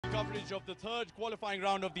Coverage of the third qualifying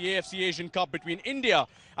round of the AFC Asian Cup between India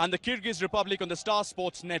and the Kyrgyz Republic on the Star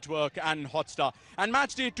Sports Network and Hotstar. And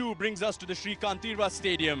match day 2 brings us to the Srikantirva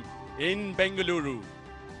Stadium in Bengaluru.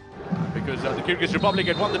 Because the Kyrgyz Republic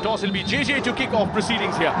had won the toss, it'll be JJ to kick off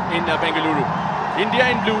proceedings here in Bengaluru. India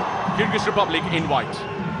in blue, Kyrgyz Republic in white.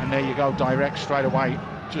 And there you go, direct straight away,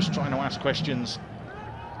 just trying to ask questions.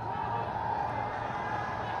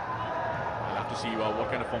 To see what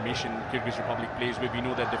kind of formation Kyrgyz Republic plays with. We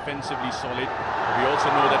know they're defensively solid, but we also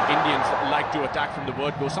know that Indians like to attack from the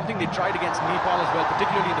word go, something they tried against Nepal as well,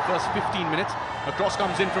 particularly in the first 15 minutes. A cross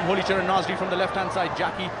comes in from Holicharan Nazri from the left hand side.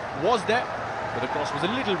 Jackie was there, but the cross was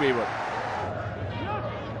a little wayward.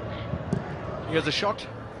 Here's a shot.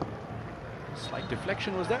 Slight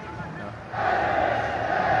deflection was there.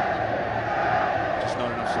 Just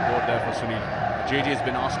not enough support there for Sunil. JJ has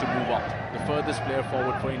been asked to move up, the furthest player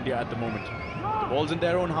forward for India at the moment. The ball's in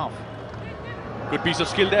their own half. Good piece of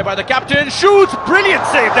skill there by the captain. Shoots! Brilliant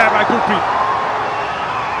save there by Gurpreet.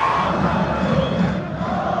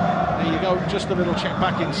 There you go, just a little check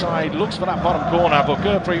back inside. Looks for that bottom corner, but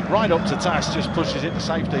Gurpreet right up to task, just pushes it to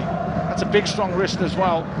safety. That's a big strong wrist as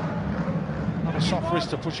well. Not a soft wrist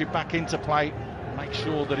to push it back into play. Make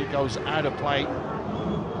sure that it goes out of play.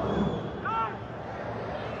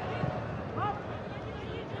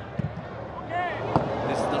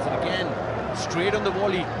 Straight on the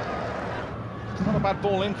volley. It's not a bad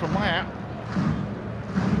ball in from Maya.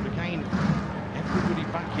 But again, everybody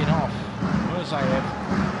backing off. Murzaev.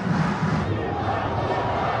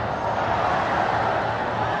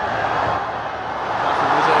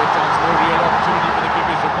 Murzaev chance, no real opportunity for the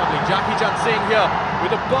Kyrgyz Republic. Jackie Chan Singh here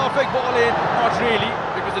with a perfect ball in. Not really,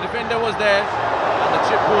 because the defender was there and the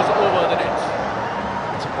chip goes over the net.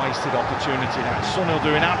 It's a wasted opportunity now. Sunil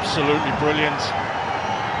doing absolutely brilliant.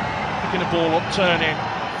 Picking the ball up, turning,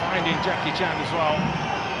 finding Jackie Chan as well.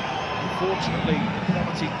 Unfortunately, the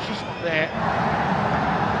quality just not there.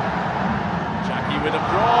 Jackie with a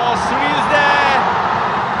cross, Sunil's there!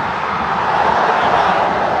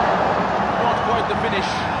 Not quite the finish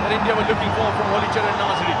that India were looking for from Holicharan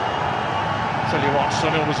Nazri. Tell you what,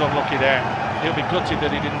 Sunil was unlucky there. He'll be gutted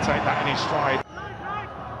that he didn't take that in his stride.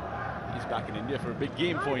 He's back in India for a big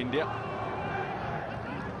game for India.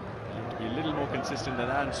 Be a little more consistent than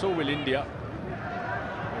that, and so will India.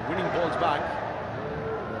 They're winning balls back,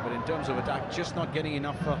 but in terms of attack, just not getting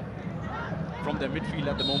enough from their midfield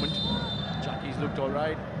at the moment. Jackie's looked all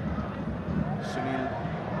right. Sunil,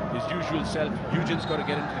 his usual self. Eugen's got to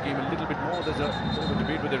get into the game a little bit more. There's a bit of a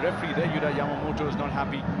debate with the referee there. Yuda Yamamoto is not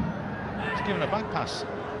happy. He's given a back pass.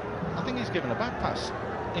 I think he's given a back pass.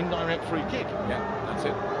 Indirect free kick. Yeah, that's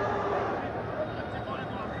it.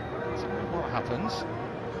 So what happens?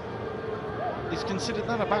 He's considered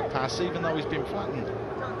that a back pass, even though he's been flattened.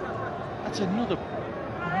 That's another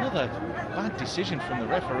bad decision from the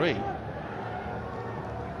referee.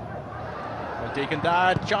 Well taken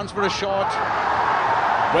that, chance for a shot.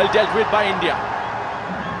 Well dealt with by India.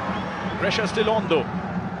 Pressure still on though.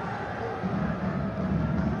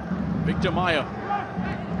 Victor Meyer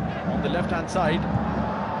on the left-hand side.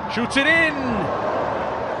 Shoots it in!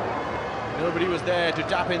 Nobody was there to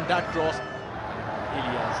tap in that cross.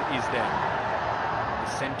 Ilyas is there.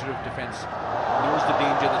 Center of defence, knows the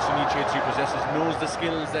danger that Sunil Chhetri possesses, knows the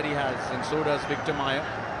skills that he has, and so does Victor Meyer.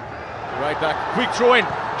 Right back, quick throw in.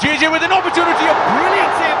 JJ with an opportunity, a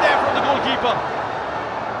brilliant save there from the goalkeeper.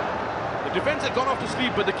 The defence had gone off to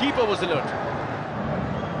sleep, but the keeper was alert.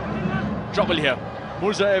 Trouble here.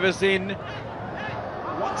 Murzaev is in.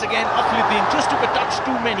 Once again, Aflidin just took a touch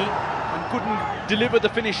too many and couldn't deliver the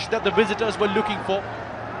finish that the visitors were looking for.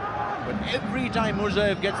 But every time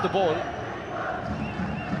Murzaev gets the ball,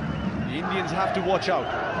 the Indians have to watch out.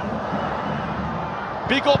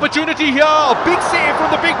 Big opportunity here. Big save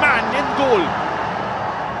from the big man in goal.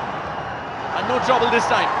 And no trouble this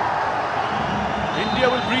time. India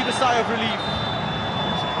will breathe a sigh of relief.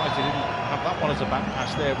 I'm surprised he didn't have that one as a back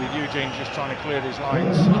pass there, with Eugene just trying to clear his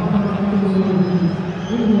lines.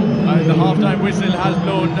 And the half-time whistle has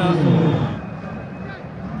blown.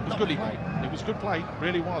 It was good play. It was good play,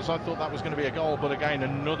 really was. I thought that was going to be a goal, but again,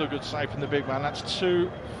 another good save from the big man. That's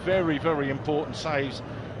two very, very important saves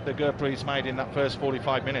that Gurpreet's made in that first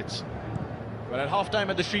 45 minutes. Well, at half-time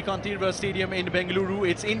at the Srikantirva Stadium in Bengaluru,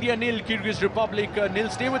 it's India nil, Kyrgyz Republic nil.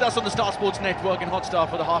 Stay with us on the Star Sports Network and Hotstar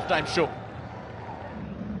for the half-time show.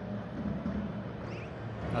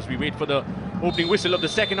 As we wait for the opening whistle of the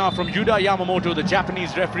second half from Yuda Yamamoto, the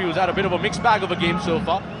Japanese referee, who's had a bit of a mixed bag of a game so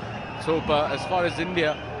far. So as far as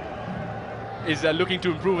India is looking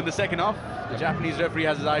to improve in the second half, The Japanese referee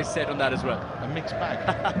has his eyes set on that as well. A mixed bag.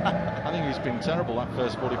 I think he's been terrible that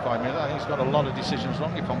first 45 minutes. I think he's got a lot of decisions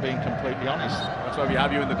wrong, if I'm being completely honest. That's why we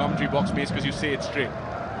have you in the commentary box, Mace, because you say it straight.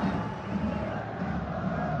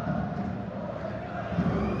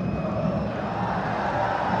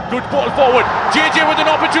 Good ball forward. JJ with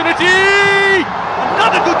an opportunity.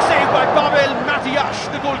 Another good save by Pavel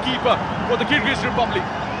Matiash, the goalkeeper for the Kyrgyz Republic.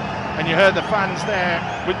 And you heard the fans there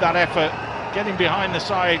with that effort, getting behind the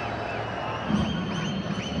side.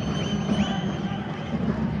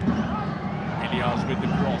 Elias with the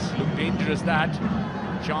cross. Looked dangerous, that.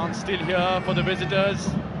 Chance still here for the visitors.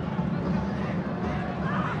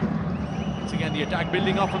 Once again, the attack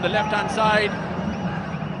building up from the left-hand side.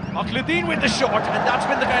 Akhluddin with the shot, and that's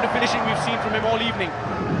been the kind of finishing we've seen from him all evening.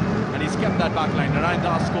 And he's kept that back line. Narayan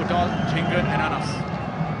Das, Kotal, Jhingan and Anas.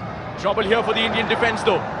 Trouble here for the Indian defence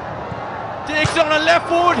though. Takes on a left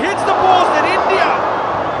foot, hits the post, and India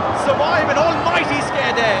survive an almighty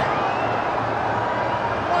scare there.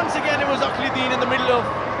 Once again it was Akhluddin in the middle of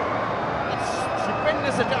a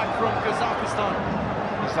stupendous attack from Kazakhstan.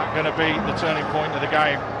 Is that going to be the turning point of the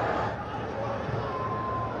game?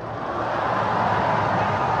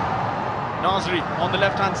 Nasri on the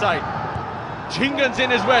left-hand side. Jhingan's in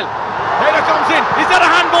as well. Header comes in. Is that a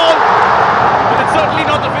handball? But it's certainly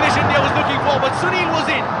not the finish India was looking for. But Sunil was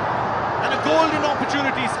in. And a golden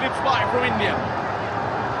opportunity slips by from India.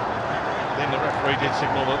 Then the referee did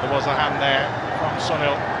signal that there was a hand there from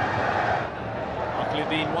Sunil.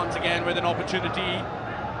 Akhluddin once again with an opportunity.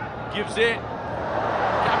 Gives it.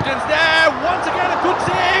 Captain's there. Once again a good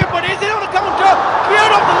save. But is it on a counter? Cleared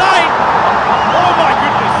off the line. Oh my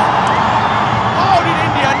goodness. How did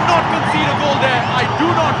India not concede a goal there? I do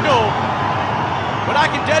not know. But I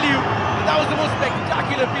can tell you that was the most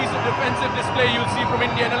spectacular piece of defensive display you'll see from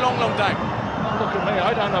India in a long, long time. Oh, look at me,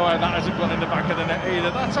 I don't know how that hasn't gone in the back of the net either.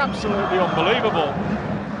 That's absolutely unbelievable.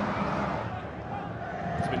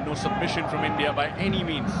 There's been no submission from India by any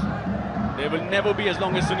means. There will never be as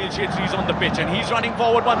long as Sunil Chhetri is on the pitch, and he's running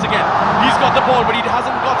forward once again. He's got the ball, but he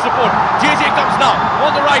hasn't got support. JJ comes now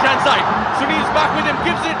on the right-hand side. Sunil's back with him,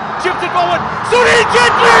 gives it, shifts it forward. Sunil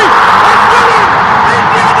Chhetri has given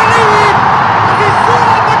India the lead, and he's so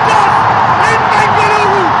on the dust in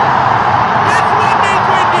Bengaluru. It's 1-0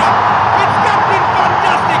 to India. It's Captain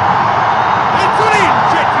Fantastic. It's Sunil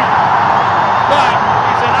Chhetri. That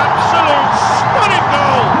is an absolute stunning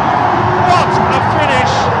goal. What a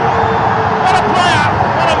finish. What a player,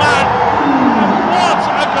 what a man, and what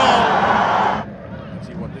a goal! Let's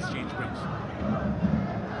see what this change brings.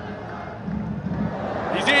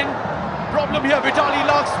 He's in. Problem here, Vitali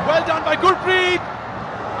Lux. Well done by Gurpreet.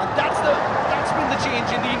 And that's been the change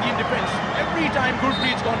in the Indian defence. Every time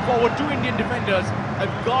Gurpreet's gone forward, two Indian defenders have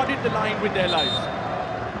guarded the line with their lives.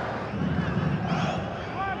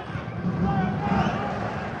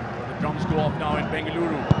 The drums go off now in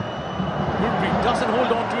Bengaluru. Gurpreet doesn't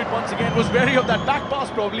hold on to it once again, was wary of that back pass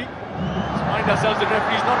probably. Let's remind ourselves the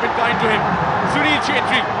referee's not been kind to him. Sunil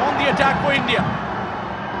Chhetri on the attack for India.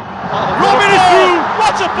 Robin is through!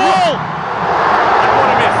 What a ball! And what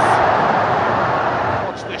a miss.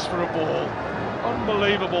 What's this for a ball?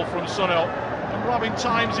 Unbelievable from Sunil. And Robin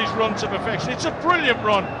times his run to perfection. It's a brilliant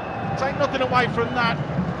run. Take nothing away from that.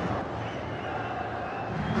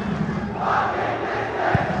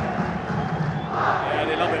 Yeah,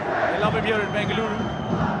 they love him. They love him here in Bengaluru.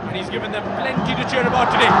 And he's given them plenty to cheer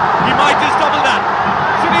about today. He might just double that.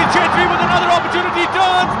 Sunil Chhetri with another opportunity.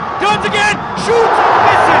 Turns again. Shoots and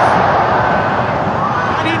misses.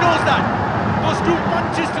 And he knows that. Those two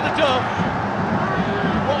punches to the turf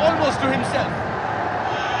were almost to himself.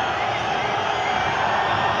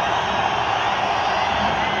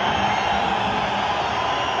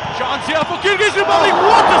 Chance here for Kyrgyz Republic.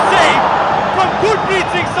 What a save from Gurpreet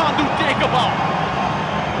Singh Sandhu. Take a bow.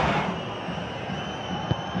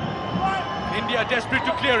 India desperate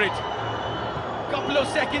to clear it. Couple of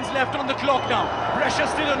seconds left on the clock now. Pressure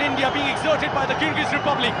still on India being exerted by the Kyrgyz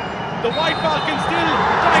Republic. The White Falcons still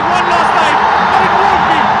trying one last time, but it won't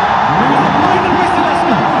be. Because the final whistle has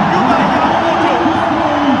come from Yuval Yamamoto.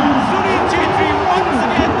 Sunil Chhetri once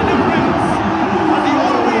again the difference. As he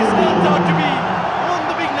always turns out to be on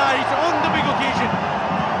the big night, on the big occasion.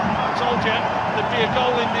 I told you there'd be a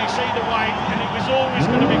goal in DC either way, and it was always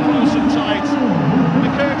going to be close and tight.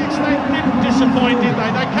 The Kyrgyz, they didn't disappoint, did they?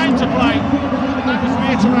 They came to play, and that was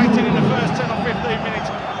reiterated in the first 10 or 15 minutes.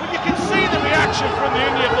 But you can see the reaction from the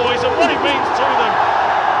India boys and what it means to them.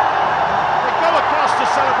 They go across to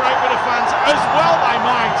celebrate with the fans, as well they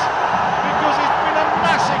might, because it's been a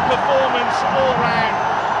massive performance all round.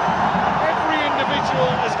 Every individual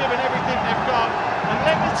has given everything they've got, and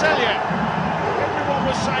let me tell you, everyone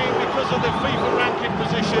was saying because because of the FIFA ranking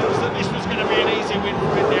positions that this was going to be an easy win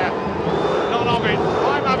for India. None of it.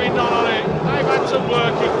 I'm having none of it. They've had to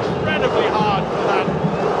work incredibly hard for that.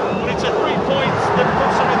 But it's a 3 points that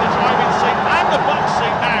puts them in the driving seat and the box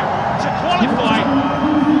seat now to qualify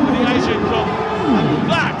for the Asian Cup. And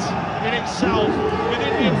that in itself, with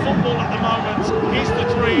Indian football at the moment, is the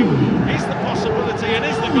dream, is the possibility and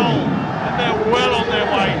is the goal. And they're well on their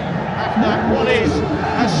way after what is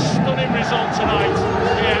a stunning result tonight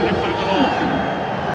here in Bengaluru.